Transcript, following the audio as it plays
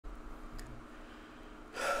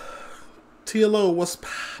TLO, what's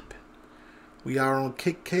poppin'? We are on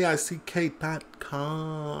kick.com.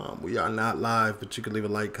 We are not live, but you can leave a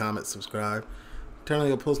like, comment, subscribe. Turn on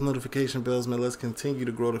your post notification bells, man. Let's continue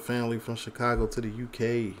to grow the family from Chicago to the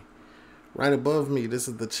UK. Right above me, this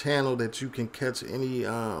is the channel that you can catch any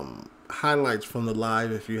highlights from the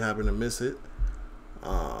live if you happen to miss it.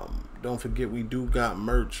 Don't forget, we do got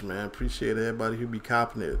merch, man. Appreciate everybody who be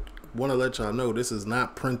copping it. Want to let y'all know this is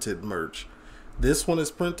not printed merch. This one is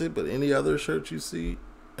printed, but any other shirt you see,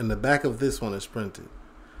 and the back of this one is printed.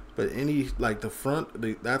 But any, like the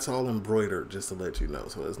front, that's all embroidered, just to let you know.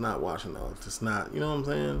 So it's not washing off. It's not, you know what I'm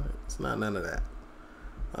saying? It's not none of that.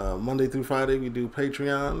 Monday through Friday, we do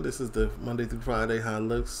Patreon. This is the Monday through Friday, how it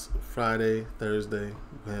looks. Friday, Thursday,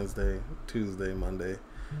 Wednesday, Tuesday, Monday.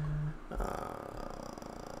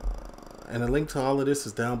 And a link to all of this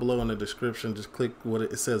is down below in the description. Just click what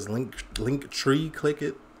it says, link tree, click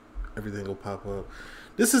it. Everything will pop up.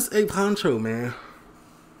 This is a poncho, man.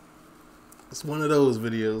 It's one of those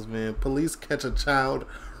videos, man. Police catch a child,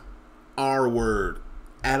 R word,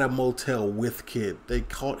 at a motel with kid. They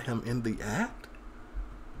caught him in the act?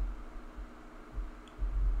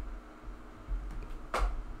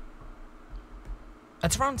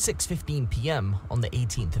 At around 6:15 p.m. on the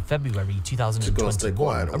 18th of February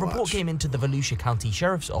 2021, a report came into the Volusia County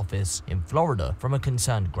Sheriff's Office in Florida from a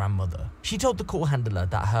concerned grandmother. She told the call handler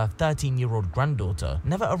that her 13-year-old granddaughter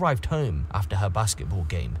never arrived home after her basketball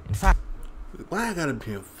game. In fact, why I gotta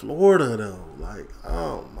be in Florida though? Like,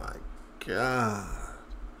 oh my God.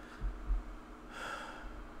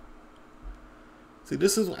 See,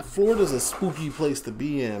 this is why Florida's a spooky place to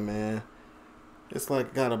be in, man. It's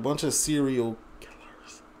like got a bunch of serial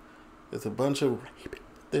killers. There's a bunch of rape.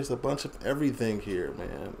 There's a bunch of everything here,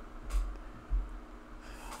 man.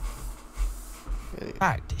 In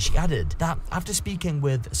fact, she added that after speaking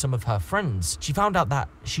with some of her friends, she found out that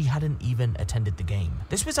she hadn't even attended the game.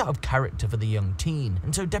 This was out of character for the young teen,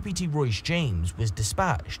 and so Deputy Royce James was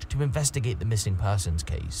dispatched to investigate the missing persons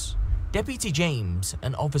case. Deputy James,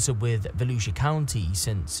 an officer with Volusia County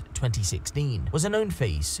since 2016, was a known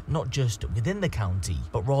face not just within the county,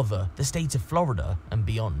 but rather the state of Florida and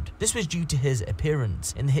beyond. This was due to his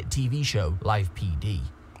appearance in the hit TV show Live PD.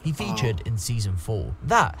 He featured in season 4.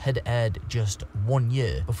 That had aired just 1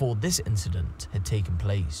 year before this incident had taken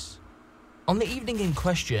place. On the evening in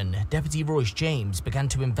question, Deputy Royce James began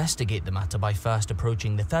to investigate the matter by first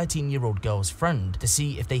approaching the 13-year-old girl's friend to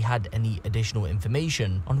see if they had any additional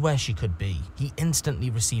information on where she could be. He instantly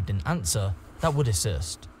received an answer that would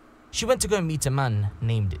assist. She went to go meet a man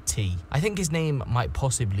named T. I think his name might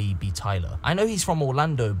possibly be Tyler. I know he's from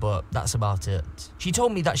Orlando, but that's about it. She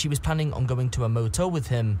told me that she was planning on going to a motel with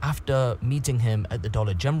him after meeting him at the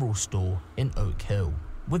Dollar General store in Oak Hill.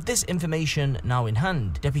 With this information now in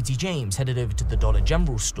hand, Deputy James headed over to the Dollar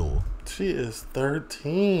General store. She is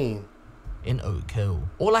 13. In Oak Hill.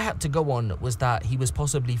 All I had to go on was that he was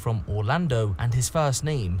possibly from Orlando and his first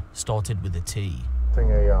name started with a T.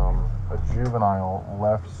 A juvenile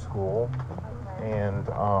left school and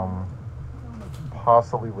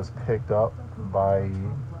possibly was picked up by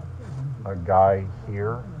a guy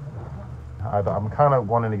here. I'm kind of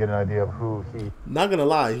wanting to get an idea of who he... Not gonna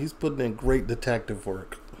lie, he's putting in great detective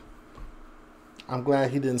work. I'm glad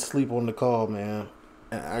he didn't sleep on the call, man.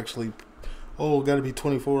 And actually, oh, gotta be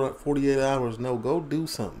 48 hours. No, go do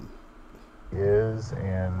something. Is,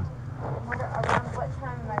 and... What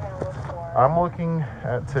time am I gonna look for? I'm looking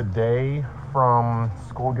at today from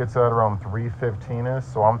school gets out around 3:15ish,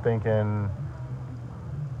 so I'm thinking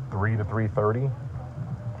 3 to 3:30.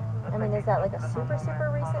 I mean, is that like a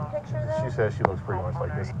super recent picture though? She says she looks pretty much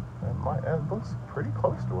like this. It looks pretty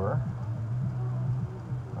close to her.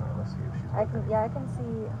 All right, let's see if she's... I can see.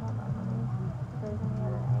 Hold on, let me. If there's any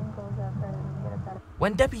other angles of her, let me get a better.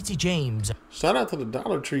 When Deputy James... Shout out to the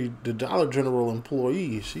Dollar General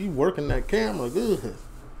employee. She working that camera good.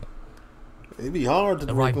 It'd be hard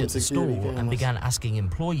to arrived at the store and began asking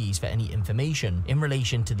employees for any information in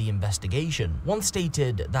relation to the investigation. One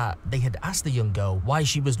stated that they had asked the young girl why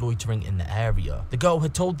she was loitering in the area. The girl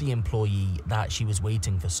had told the employee that she was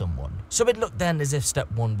waiting for someone. So it looked then as if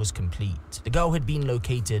step 1 was complete. The girl had been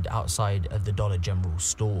located outside of the Dollar General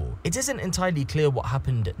store. It isn't entirely clear what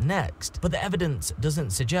happened next, but the evidence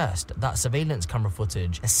doesn't suggest that surveillance camera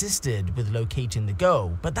footage assisted with locating the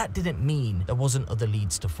girl, but that didn't mean there wasn't other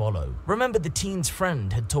leads to follow. Remember, the teen's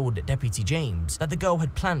friend had told Deputy James that the girl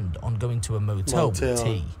had planned on going to a motel with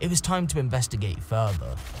T. It was time to investigate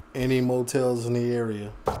further. Any motels in the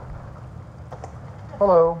area?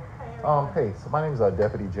 Hello. Hey, so my name is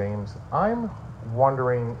Deputy James. I'm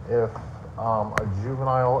wondering if a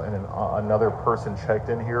juvenile and another person checked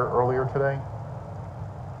in here earlier today.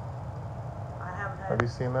 Have you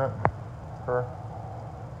seen that? Her?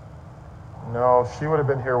 No, she would have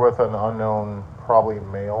been here with an unknown, probably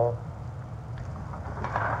male.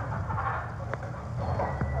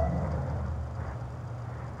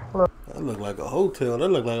 Hello. That looked like a hotel. That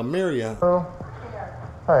looked like a Marriott. Hello.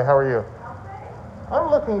 Hi, how are you? I'm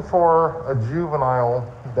looking for a juvenile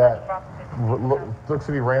that looks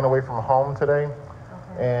to be ran away from home today.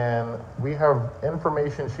 And we have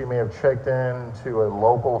information she may have checked in to a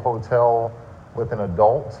local hotel with an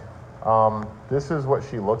adult. This is what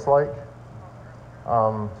she looks like.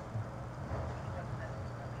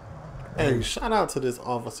 Hey, shout out to this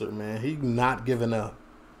officer, man. He not giving up,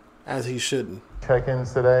 as he shouldn't.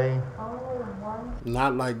 Check-ins today.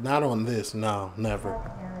 Not on this. No, never.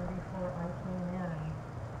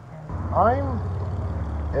 I'm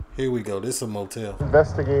Here we go. This is a motel.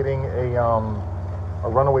 investigating a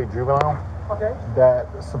runaway juvenile that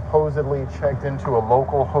supposedly checked into a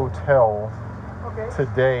local hotel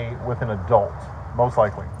today with an adult, most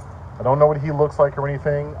likely. I don't know what he looks like or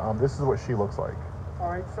anything. This is what she looks like. All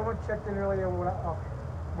right, someone checked in earlier when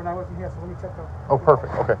I wasn't here, so let me check out. Oh,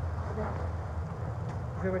 perfect. Okay.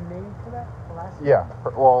 Is there a name for that? The last name? Yeah.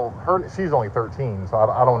 Well, she's only 13, so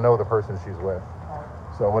I don't know the person she's with.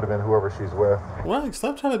 So it would have been whoever she's with. Right,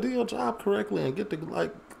 stop trying to do your job correctly and get the,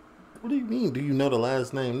 like, what do you mean? Do you know the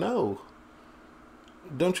last name? No.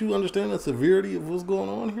 Don't you understand the severity of what's going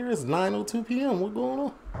on here? It's 9:02 p.m. What's going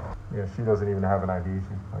on? Yeah, she doesn't even have an ID.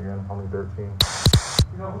 She's, again, only 13.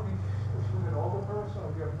 You know who is she an older person,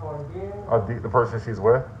 or do you have no idea? The person she's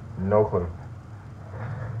with? No clue.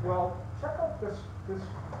 Well, check out this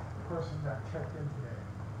person that checked in today.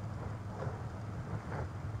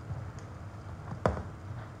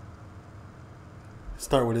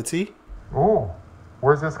 Start with a T. Ooh,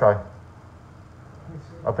 where's this guy?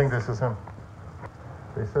 I think this is him.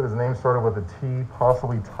 They said his name started with a T,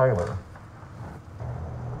 possibly Tyler.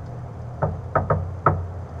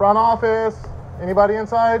 Front office. Anybody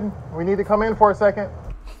inside? We need to come in for a second.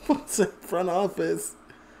 What's in front office?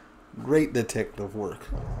 Great detective work.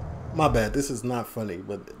 My bad. This is not funny,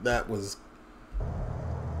 but that was.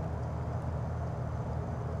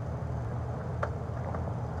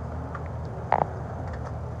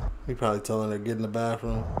 He probably telling her to get in the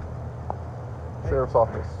bathroom. Sheriff's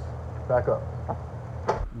office. Back up.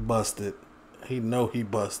 Busted. He know he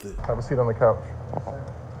busted. Have a seat on the couch.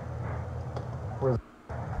 Where's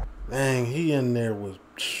Dang, he in there with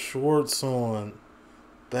shorts on.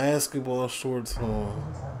 Basketball shorts on.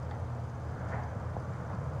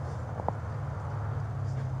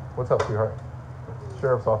 What's up, sweetheart?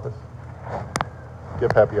 Sheriff's office.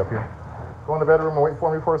 Get Pappy up here. Go in the bedroom and wait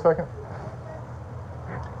for me for a second.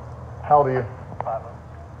 How old are you? 5.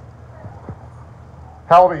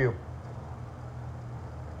 How old are you?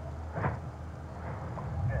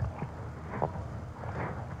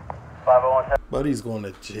 Buddy's going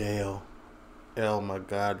to jail. Oh my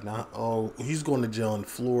God! Now, oh, he's going to jail in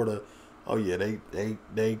Florida. Oh yeah, they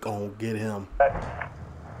gonna get him.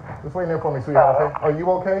 Just wait there for me, sweetheart. Okay? Are you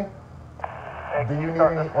okay? Do you need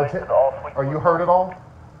any attention? Are you hurt at all?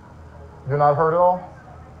 You're not hurt at all?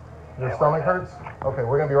 Your stomach hurts? Okay,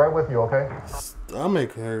 we're gonna be right with you. Okay?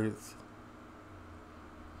 Stomach hurts.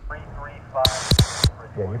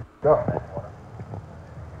 335. Yeah, you f***ed up.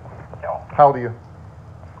 How old are you?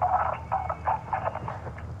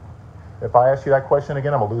 If I ask you that question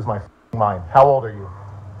again, I'm gonna lose my f***ing mind. How old are you?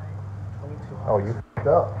 22. Oh, you f***ed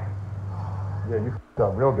up. Yeah, you f***ed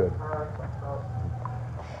up real good.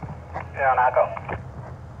 Yeah, now go.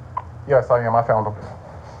 Yes, I am. I found him.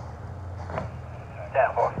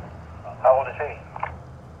 Down for. How old is he?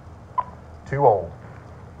 Too old.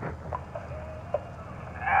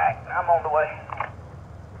 Alright, I'm on the way.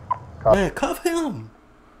 Man, cuff him.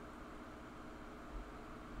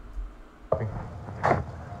 Copy.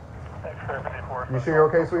 You sure you're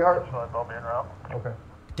okay, sweetheart? I'll be en route. Okay.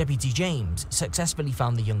 Deputy James successfully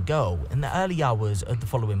found the young girl in the early hours of the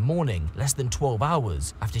following morning, less than 12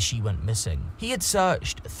 hours after she went missing. He had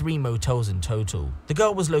searched 3 motels in total. The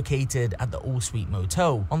girl was located at the All-Suite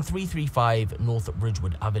Motel on 335 North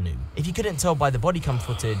Ridgewood Avenue. If you couldn't tell by the body cam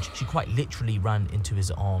footage, she quite literally ran into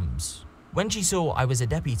his arms. When she saw I was a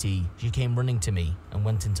deputy, she came running to me and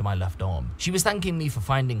went into my left arm. She was thanking me for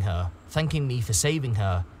finding her, thanking me for saving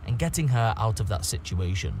her, and getting her out of that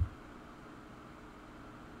situation.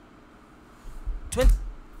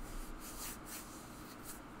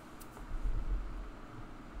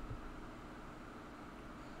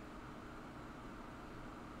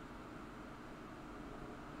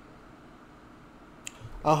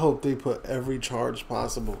 I hope they put every charge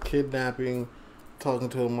possible. Kidnapping, talking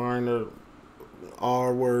to a minor,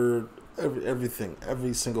 R word, everything.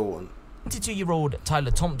 Every single one. 22-year-old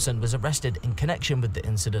Tyler Thompson was arrested in connection with the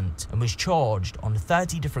incident and was charged on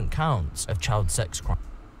 30 different counts of child sex crimes.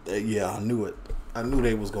 Yeah, I knew it. I knew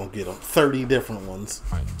they was gonna get them. 30 different ones.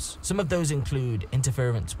 Some of those include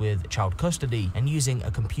interference with child custody and using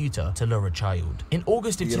a computer to lure a child. In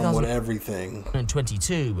August of Get them with everything.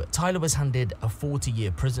 2022, Tyler was handed a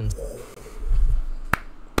 40-year prison.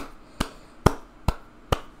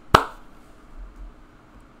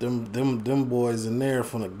 Them boys in there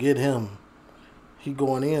finna get him. He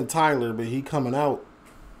going in Tyler, but he coming out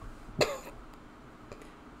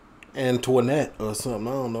Antoinette or something.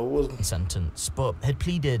 I don't know what sentence, but had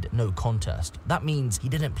pleaded no contest. That means he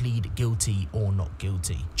didn't plead guilty or not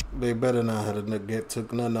guilty. They better not have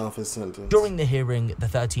took nothing off his sentence. During the hearing, the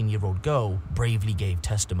 13-year-old girl bravely gave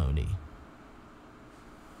testimony.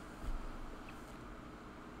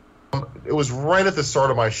 It was right at the start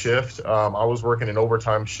of my shift. I was working an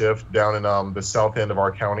overtime shift down in the south end of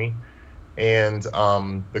our county, and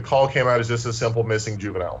the call came out as just a simple missing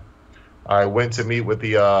juvenile. I went to meet with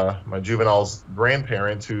the my juvenile's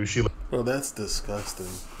grandparents, who she Bro, that's disgusting.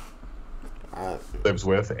 lives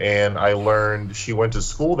with, and I learned she went to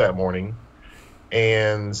school that morning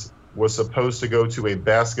and was supposed to go to a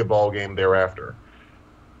basketball game thereafter.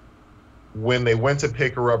 When they went to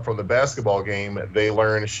pick her up from the basketball game, they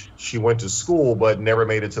learned she went to school but never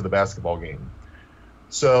made it to the basketball game.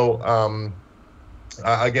 So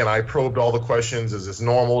again, I probed all the questions. Is this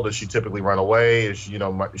normal? Does she typically run away? Is she,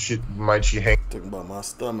 might she hang? Talking about my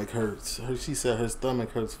stomach hurts. She said her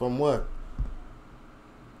stomach hurts from what?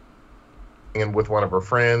 And with one of her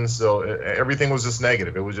friends. So everything was just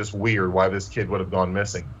negative. It was just weird why this kid would have gone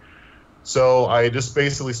missing. So I just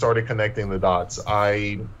basically started connecting the dots.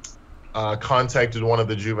 I contacted one of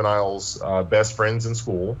the juvenile's best friends in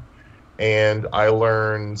school, and I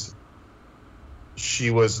learned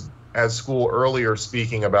she was at school earlier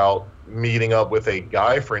speaking about meeting up with a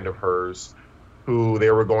guy friend of hers who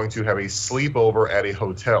they were going to have a sleepover at a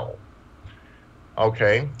hotel.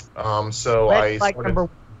 Okay, so I started...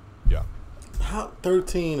 Yeah. How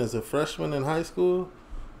 13 is a freshman in high school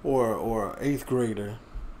or 8th grader?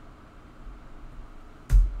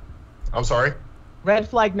 I'm sorry? Red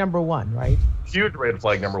flag number one, right? Huge red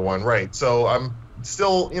flag number one, right. So I'm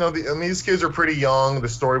still, these kids are pretty young. The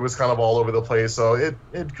story was kind of all over the place. So it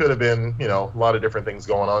could have been, a lot of different things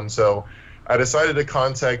going on. So I decided to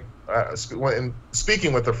contact, when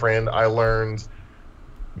speaking with a friend, I learned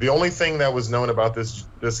the only thing that was known about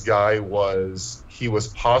this guy was he was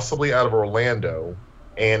possibly out of Orlando,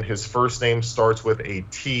 and his first name starts with a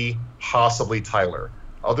T, possibly Tyler.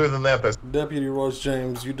 Other than that, that's... Deputy Royce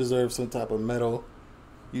James, you deserve some type of medal.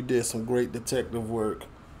 You did some great detective work.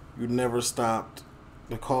 You never stopped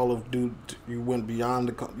the Call of Duty. You went beyond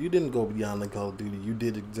the call. You didn't go beyond the Call of Duty. You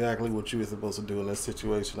did exactly what you were supposed to do in this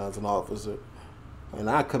situation as an officer. And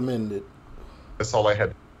I commend it. That's all I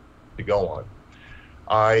had to go on.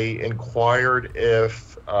 I inquired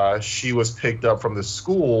if she was picked up from the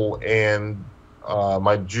school, and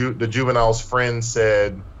the juvenile's friend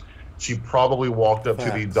said she probably walked up to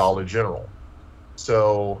the Dollar General.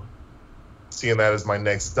 So, seeing that as my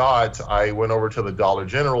next dot, I went over to the Dollar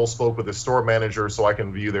General, spoke with the store manager so I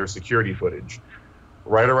can view their security footage.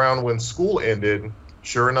 Right around when school ended,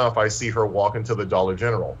 sure enough, I see her walk into the Dollar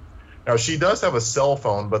General. Now, she does have a cell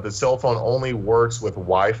phone, but the cell phone only works with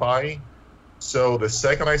Wi-Fi. So the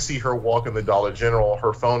second I see her walk in the Dollar General,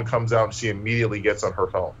 her phone comes out and she immediately gets on her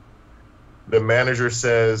phone. The manager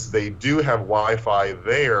says they do have Wi-Fi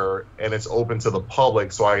there and it's open to the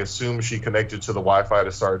public, so I assume she connected to the Wi-Fi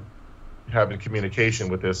to start having communication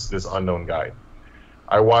with this unknown guy.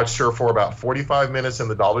 I watched her for about 45 minutes in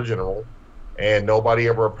the Dollar General, and nobody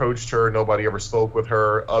ever approached her, nobody ever spoke with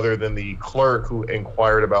her, other than the clerk who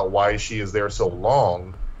inquired about why she is there so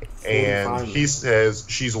long, and he says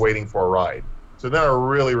she's waiting for a ride. So then I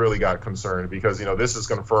really, really got concerned because, this is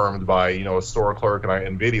confirmed by, a store clerk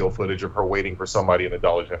and video footage of her waiting for somebody in the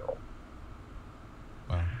Dollar General.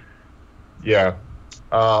 Wow. Yeah.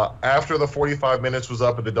 After the 45 minutes was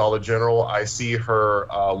up at the Dollar General, I see her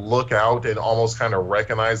look out and almost kind of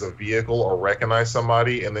recognize a vehicle or recognize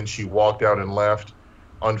somebody, and then she walked out and left.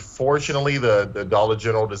 Unfortunately, the Dollar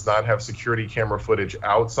General does not have security camera footage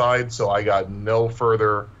outside, so I got no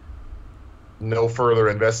further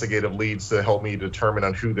investigative leads to help me determine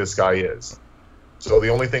on who this guy is. So the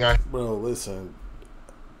only thing Bro, listen.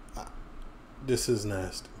 This is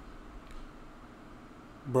nasty.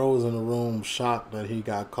 Bro was in the room shocked that he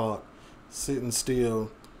got caught. Sitting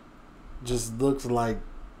still. Just looked like...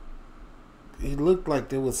 He looked like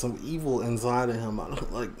there was some evil inside of him.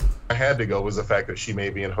 I had to go was the fact that she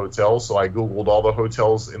may be in hotels, so I Googled all the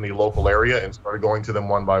hotels in the local area and started going to them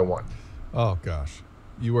one by one. Oh gosh,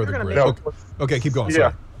 you are the gonna great. make- Okay. Okay, keep going. Yeah.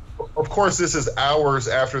 Sorry. Of course, this is hours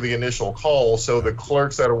after the initial call, so the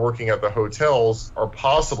clerks that are working at the hotels are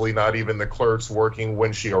possibly not even the clerks working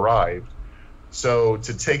when she arrived. So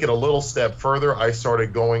to take it a little step further, I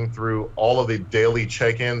started going through all of the daily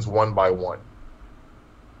check-ins one by one.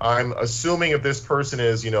 I'm assuming if this person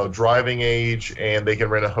is, driving age and they can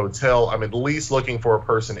rent a hotel, I'm at least looking for a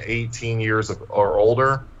person 18 years or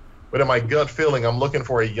older. But in my gut feeling, I'm looking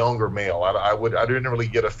for a younger male. I didn't really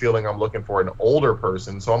get a feeling I'm looking for an older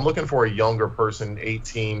person. So I'm looking for a younger person,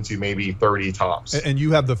 18 to maybe 30 tops. And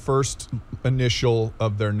you have the first initial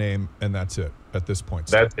of their name, and that's it at this point.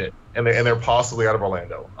 That's it. And they're possibly out of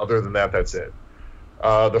Orlando. Other than that, that's it.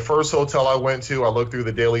 The first hotel I went to, I looked through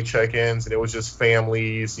the daily check-ins, and it was just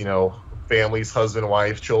families, families, husband,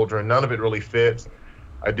 wife, children. None of it really fit.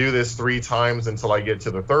 I do this 3 times until I get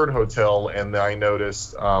to the third hotel, and then I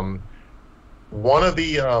noticed one of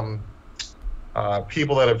the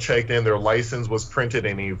people that have checked in, their license was printed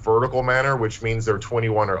in a vertical manner, which means they're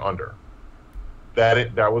 21 or under.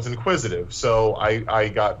 That was inquisitive. So I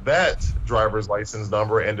got that driver's license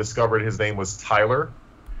number and discovered his name was Tyler,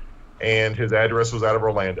 and his address was out of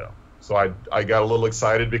Orlando. So I got a little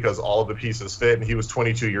excited because all of the pieces fit, and he was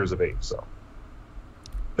 22 years of age. So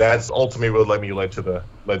that's ultimately what led to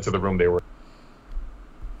the room they were.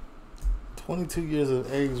 22 years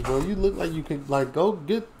of age, bro. You look like you could go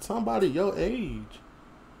get somebody your age.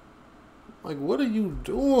 What are you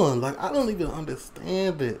doing? I don't even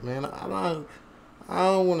understand it, man. I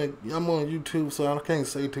don't want to. I'm on YouTube, so I can't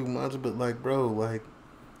say too much. But bro,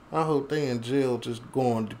 I hope they in jail just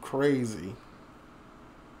going crazy.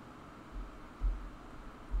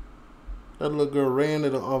 That little girl ran to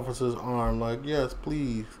the officer's arm yes,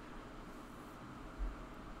 please.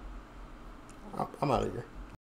 I'm out of here.